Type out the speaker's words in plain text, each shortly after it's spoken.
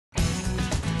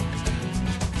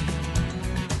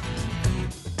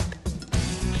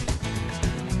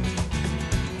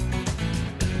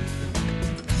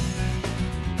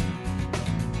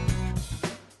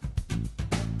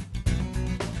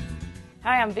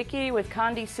Hi, I'm Vicky with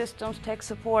Conde Systems Tech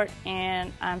Support,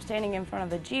 and I'm standing in front of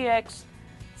the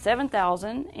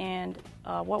GX7000, and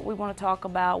what we want to talk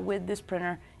about with this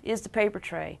printer is the paper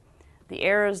tray. The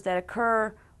errors that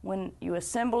occur when you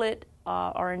assemble it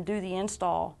or do the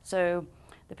install. So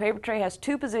the paper tray has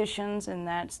two positions, and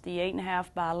that's the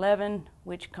 8.5 by 11,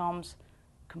 which comes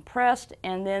compressed,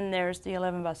 and then there's the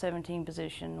 11 by 17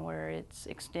 position where it's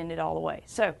extended all the way.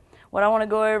 So what I want to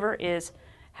go over is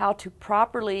how to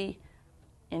properly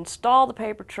install the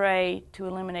paper tray to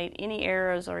eliminate any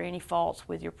errors or any faults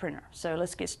with your printer. So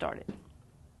let's get started.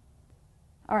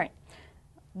 All right,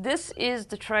 this is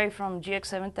the tray from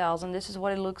GX7000. This is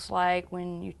what it looks like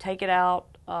when you take it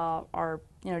out, or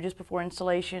just before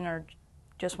installation, or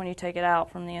just when you take it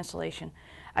out from the installation.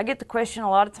 I get the question a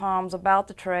lot of times about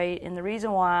the tray, and the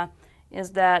reason why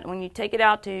is that when you take it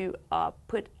out to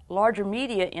put larger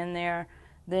media in there,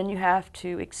 then you have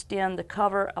to extend the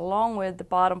cover along with the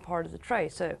bottom part of the tray.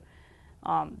 So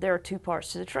there are two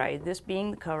parts to the tray, this being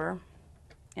the cover,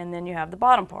 and then you have the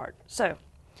bottom part. So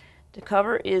the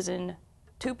cover is in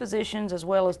two positions, as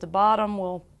well as the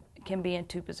bottom can be in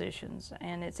two positions,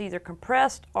 and it's either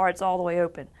compressed or it's all the way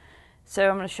open. So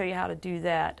I'm going to show you how to do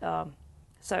that.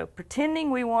 So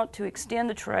pretending we want to extend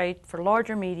the tray for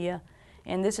larger media,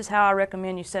 and this is how I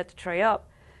recommend you set the tray up,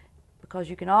 because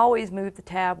you can always move the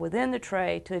tab within the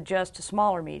tray to adjust to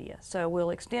smaller media. So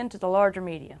we'll extend to the larger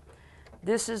media.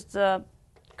 This is the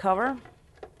cover,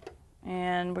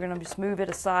 and we're going to just move it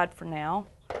aside for now.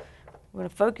 We're going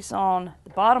to focus on the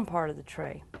bottom part of the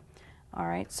tray. All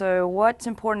right, so what's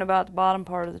important about the bottom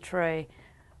part of the tray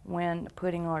when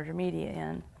putting larger media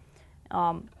in?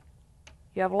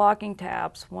 You have locking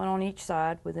tabs, one on each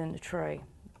side within the tray.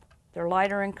 They're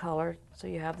lighter in color, so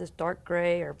you have this dark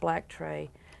gray or black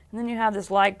tray. And then you have this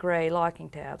light gray locking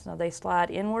tabs. Now they slide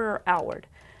inward or outward.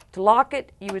 To lock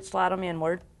it, you would slide them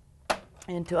inward,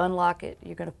 and to unlock it,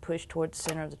 you're going to push towards the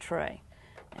center of the tray,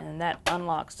 and that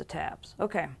unlocks the tabs.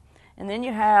 Okay, and then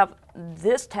you have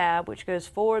this tab, which goes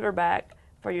forward or back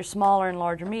for your smaller and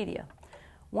larger media.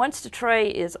 Once the tray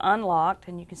is unlocked,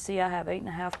 and you can see I have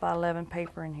 8.5 by 11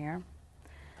 paper in here.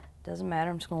 Doesn't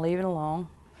matter, I'm just going to leave it alone.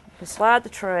 You can slide the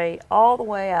tray all the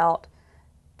way out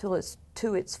till it's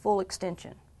to its full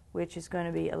extension, which is going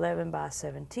to be 11 by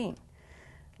 17.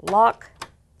 Lock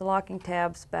the locking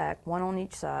tabs back, one on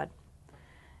each side,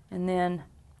 and then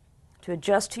to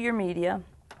adjust to your media,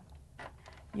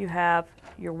 you have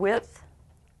your width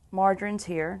margins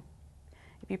here.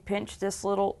 If you pinch this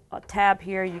little tab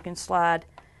here, you can slide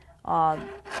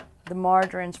the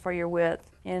margins for your width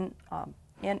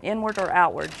inward or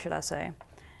outward, should I say.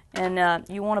 And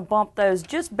you want to bump those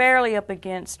just barely up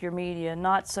against your media,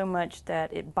 not so much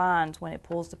that it binds when it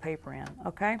pulls the paper in,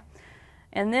 okay?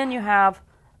 And then you have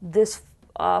this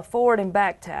forward and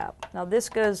back tab. Now this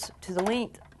goes to the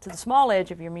length, to the small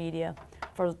edge of your media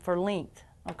for length,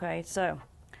 okay? So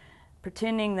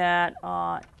pretending that,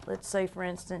 let's say for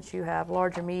instance you have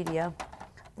larger media,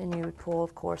 then you would pull,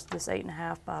 of course, this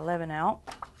 8.5 by 11 out.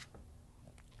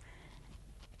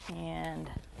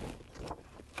 And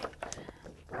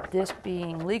this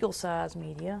being legal size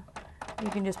media, you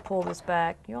can just pull this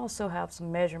back. You also have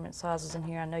some measurement sizes in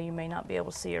here. I know you may not be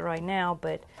able to see it right now,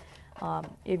 but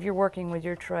if you're working with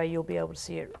your tray, you'll be able to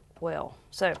see it well.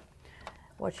 So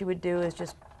what you would do is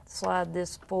just slide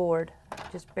this forward,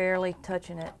 just barely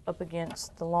touching it up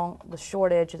against the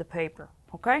short edge of the paper.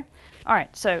 Okay? All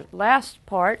right, so last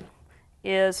part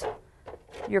is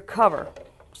your cover.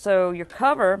 So your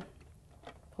cover,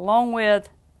 along with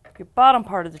your bottom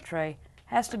part of the tray,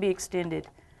 has to be extended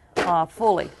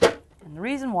fully. And the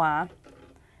reason why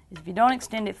is if you don't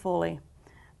extend it fully,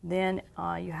 then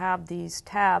you have these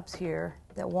tabs here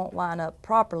that won't line up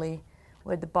properly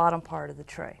with the bottom part of the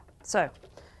tray. So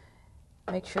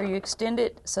make sure you extend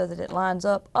it so that it lines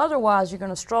up. Otherwise, you're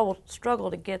going to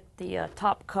struggle to get the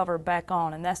top cover back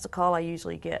on, and that's the call I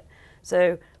usually get.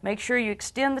 So make sure you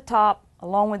extend the top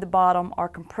along with the bottom, or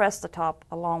compress the top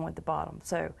along with the bottom.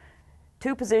 So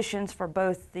two positions for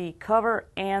both the cover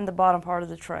and the bottom part of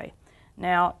the tray.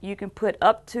 Now you can put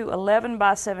up to 11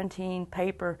 by 17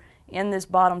 paper in this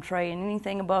bottom tray, and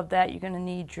anything above that you're going to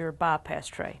need your bypass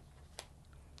tray.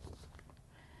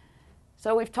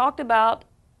 So we've talked about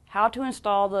how to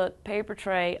install the paper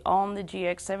tray on the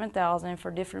GX7000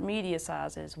 for different media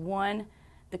sizes. One,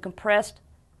 the compressed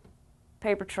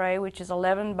paper tray, which is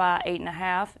 11 by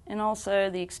 8.5, and also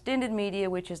the extended media,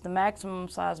 which is the maximum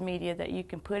size media that you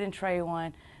can put in tray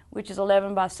 1, which is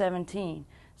 11 by 17.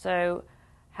 So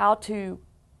how to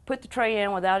put the tray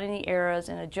in without any errors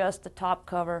and adjust the top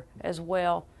cover as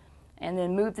well. and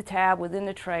then move the tab within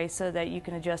the tray so that you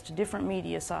can adjust to different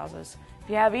media sizes. If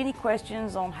you have any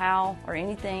questions on how or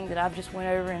anything that I've just went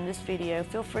over in this video,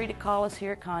 feel free to call us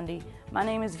here at Conde. My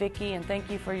name is Vicky, and thank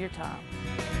you for your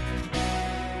time.